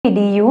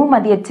KMPDU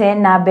mathiete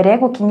na mbere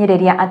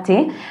gukinyiriria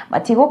ati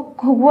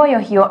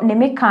matiguoyohio ni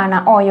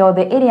mikana o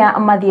yothe iria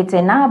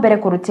mathiete na mbere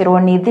kurutirwo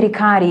ni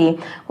thirikari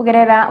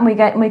kugerera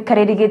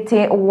muikariri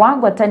giti wa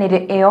ngwataniro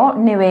iyo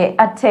niwe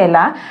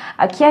Atela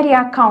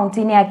akiaria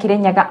kaunti ni ya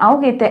Kirinyaga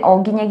augite o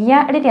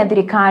nginyagia riria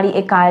thirikari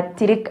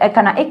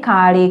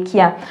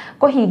ikarikia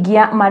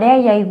kuhingia maria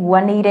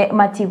yaiguanire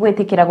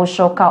matigwitikira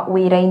gucoka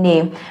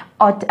wira-ini.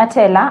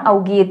 Atela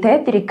augite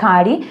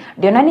thirikari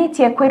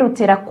ndionanitie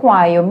kwirutira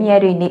kwayo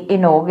mieri-ini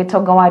ino.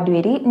 Gitonga wa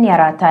Ndwiri ni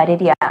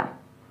aratariria.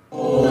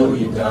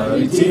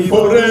 Solidarity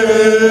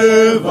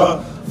forever,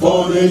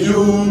 for the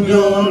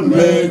union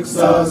makes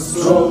us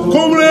strong.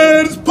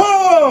 Comrades,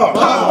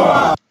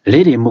 power!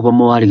 Riri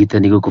mugomo wa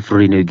arigitani guku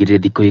bururi-ini wigirire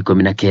thikũ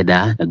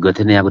 19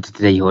 ngwatanĩro ya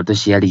gũtetera ihoto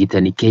cia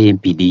arigitani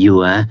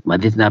KMPDU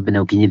mathiĩte na mbere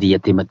na gũkinyithia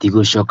atĩ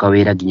matigũcoka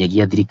wĩra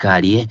nginyagia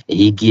thirikari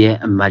ihingie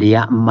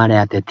maria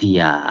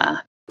maratetia.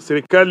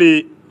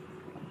 Serikali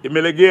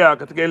imelegea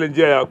katika ile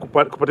njia ya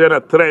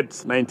kupatiana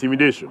threats na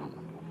intimidation,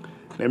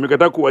 na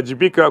imekataa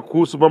kuwajibika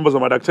kuhusu mambo za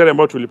madaktari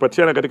ambao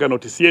tulipatiana katika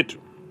notisi yetu.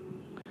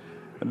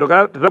 Ndio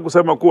nataka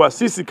kusema kuwa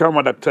sisi kama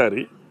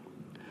madaktari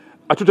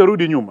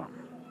hatutarudi nyuma.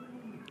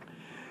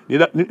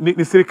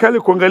 Ni serikali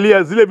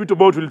kuangalia zile vitu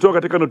ambao tulitoa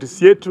katika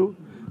notisi yetu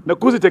na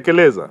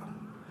kuzitekeleza.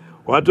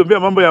 Wanatuambia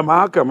mambo ya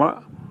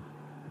mahakama,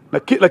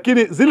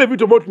 lakini zile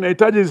vitu ambao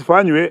tunahitaji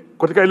zifanywe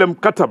katika ile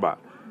mkataba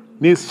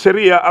ni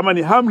sheria ama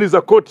ni hamli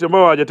za koti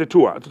ambao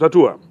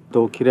hawajatatua.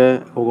 Tukire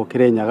ugo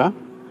Kirinyaga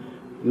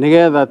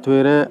nigetha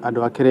twire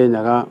andu a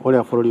Kirinyaga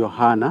uria bururi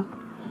ohana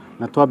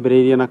na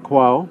twambiriirie na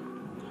kwao,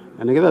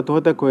 na nigetha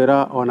tuhote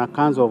kwira ona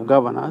Council of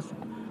Governors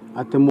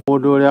ati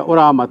mundu uria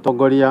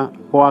uramatongoria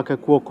gwake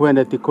kuo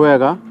kwene ti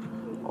kwega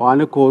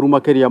wani kuru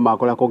makiria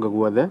makoria kunge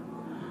guothe,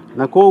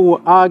 na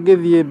koguo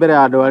angithie mbere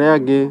ya andu aria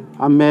angi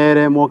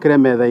amere mokire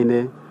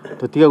metha-ini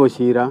tutige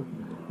gucira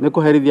ni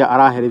kuherithia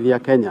araherithia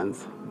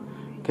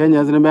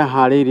Kenyans ni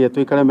mehariirie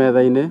tuikare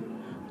metha-ini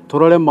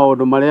turore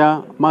maundu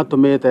maria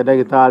matumite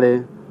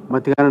ndagitari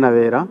matigana na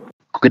wira.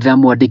 Kugerera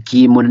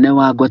mwandiki munene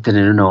wa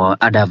ngwatanĩro no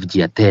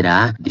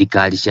Atela,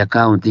 thirikari cia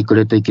kaunti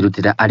ikoretwo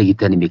ikirutira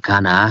arigitani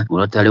mikana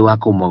muoroto wa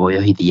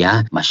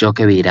kũmagoyohithia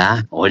macoke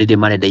wira o rĩrĩ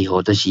marenda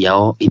ihoto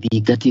ciao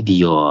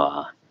ithingatithio.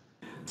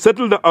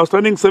 Settle the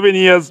outstanding 7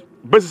 years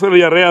basic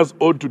salary arrears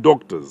owed to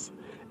doctors.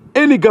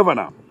 Any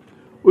governor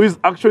who is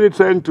actually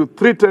trying to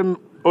threaten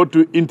or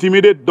to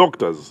intimidate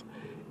doctors,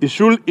 he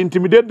should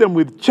intimidate them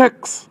with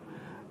checks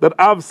that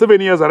have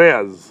 7 years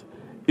arrears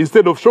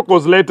instead of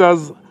showcase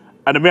letters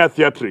and mere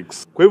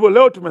theatrics. Kwa hivyo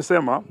leo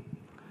tumesema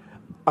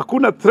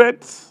hakuna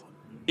threats,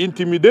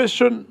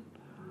 intimidation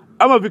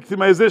ama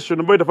victimization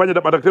ambayo itafanya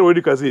madaktari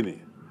warudi kazini,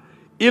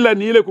 ila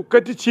ni ile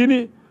kuketi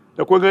chini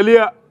na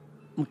kuangalia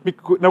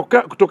na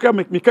kutokea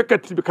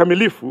mikakati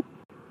kamilifu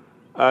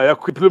ya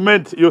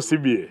kuimplement hiyo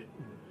CBA.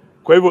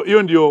 Kwa hivyo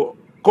hiyo ndio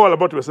call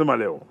ambayo tumesema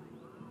leo.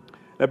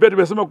 Na pia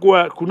tumesema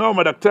kuwa kunao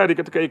madaktari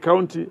katika hii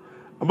county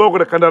ambao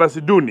kuna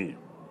kandarasi duni,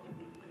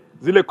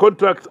 zile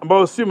contracts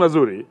ambao si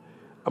mazuri,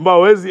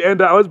 ambao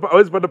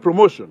hawezi pata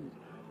promotion.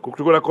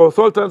 Kutoka na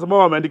consultants ambao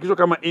wameandikishwa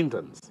kama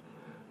interns.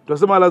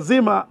 Tunasema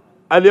lazima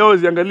hali yao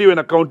ziangaliwe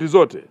na county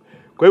zote.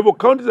 Kwa hivyo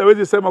counties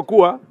hawezi sema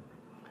kuwa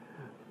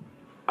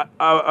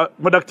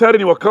madaktari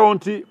ni wa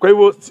county, kwa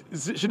hivyo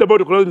shida ambayo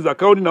tuko nazo za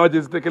county na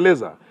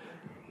wajezitekeleza.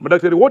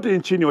 Madaktari wote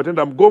nchini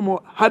watenda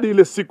mgomo hadi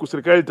ile siku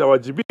serikali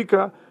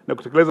itawajibika na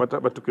kutekeleza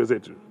matukio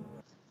zetu.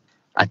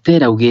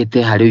 Atela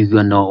ugite hari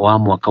uiguano wa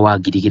mwaka wa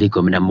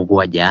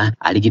 2017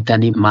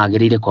 arigitani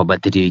magirire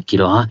kwambatĩrio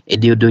ikiro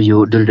indi undu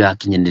uyu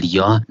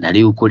ndurakinyanirio na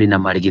riu kuri na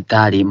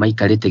marigitari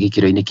maikarite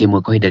gikiro-ini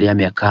kimwe kwa ihinda ria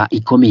miaka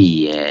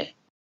 10.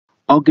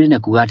 Ongere na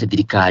kuga ati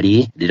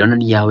thirikari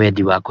ndironania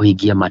wendi wa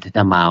kuhingia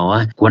mateta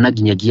mao kuona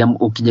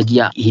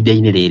nginyagia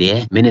ihinda-ini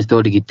riri. Minister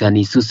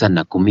urigitani Susan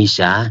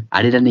Nakumisha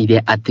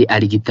ariranĩire ati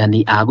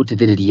arigitani a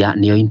gutethereria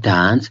neo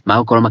interns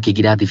magukorwo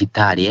makiingira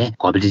thibitari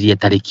kwambĩrĩria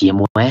tarĩki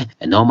 1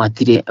 no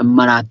matire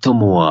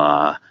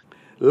maratumwo.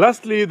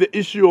 Lastly, the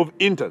issue of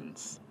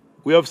interns.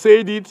 We have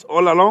said it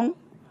all along.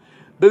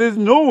 There is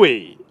no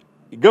way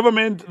a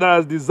government that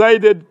has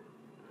decided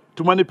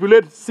to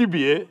manipulate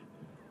CBA,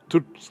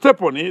 to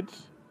step on it,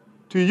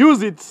 to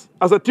use it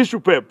as a tissue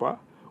paper,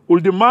 will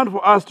demand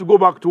for us to go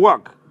back to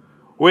work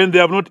when they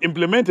have not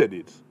implemented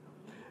it.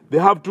 They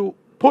have to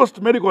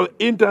post medical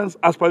interns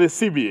as per the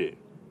CBA,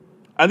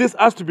 and this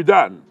has to be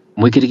done.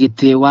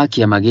 Mwikirigiti wa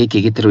kiama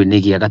giki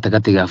gitero-ini gia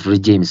gatagati ga bũrũri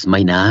James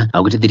Maina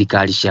augite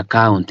thirikari cia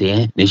kaunti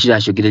nĩ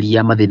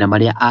ciracũngĩrĩria mathĩna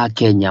maria a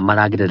Kenya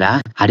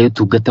maragerera harĩ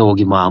ũtungata wa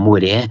ũgima wa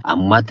mwĩrĩ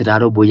amu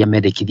matirarũmbũiya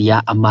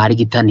mendekithia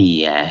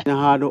marigitani. Na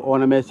handũ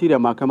ona meciria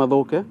make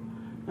mathuke,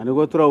 na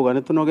nĩguo turauga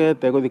nĩ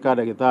tũnogete gũthika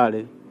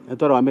ndagĩtarĩ nĩ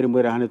tondũ wa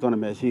mĩrimũ ĩrĩa hanĩtwo na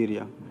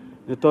meciria,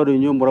 nĩ tondũ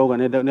inyuĩ mũrauga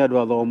nĩ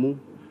andũ athomu,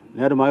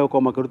 nĩ andũ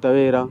magĩgũkorwo makĩruta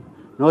wĩra,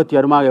 no ti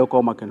andũ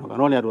magĩgũkorwo makĩnoga,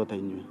 no nĩ andũ ta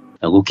inyuĩ.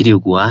 Gukiri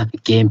uguo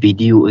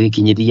KMPDU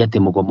igikinyiria ati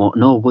mugomo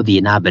no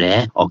uguthie na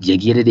mbere o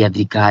nginyagia riria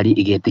thirikari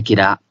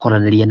igetikira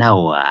koranaria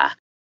nao.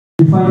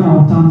 Define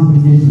our terms of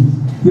engagement.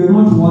 You are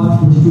not worth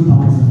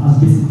 42,000 as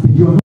basic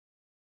pay.